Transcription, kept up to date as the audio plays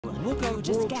Look out,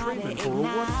 World Trade Mentor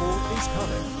 1-4 is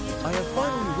coming. I have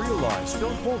finally realized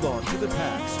don't hold on to the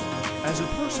past. As a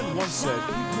person once said,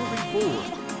 keep moving forward.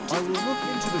 I will look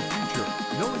into the future,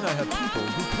 knowing I have people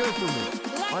who care for me.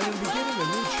 I am beginning a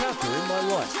new chapter in my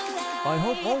life. I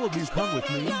hope all of you come with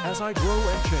me as I grow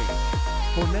and change.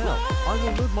 For now, I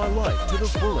will live my life to the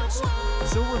fullest.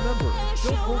 So remember,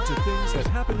 don't hold to things that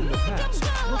happened in the past.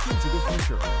 Look into the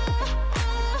future.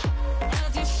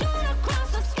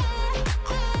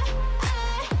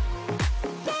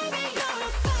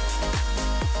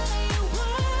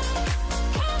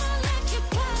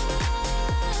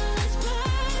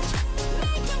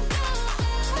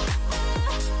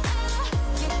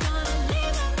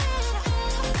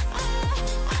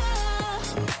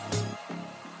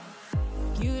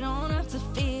 You don't have to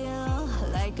feel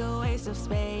like a waste of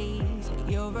space.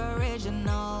 You're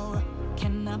original,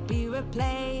 cannot be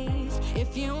replaced.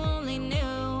 If you only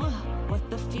knew what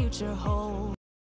the future holds.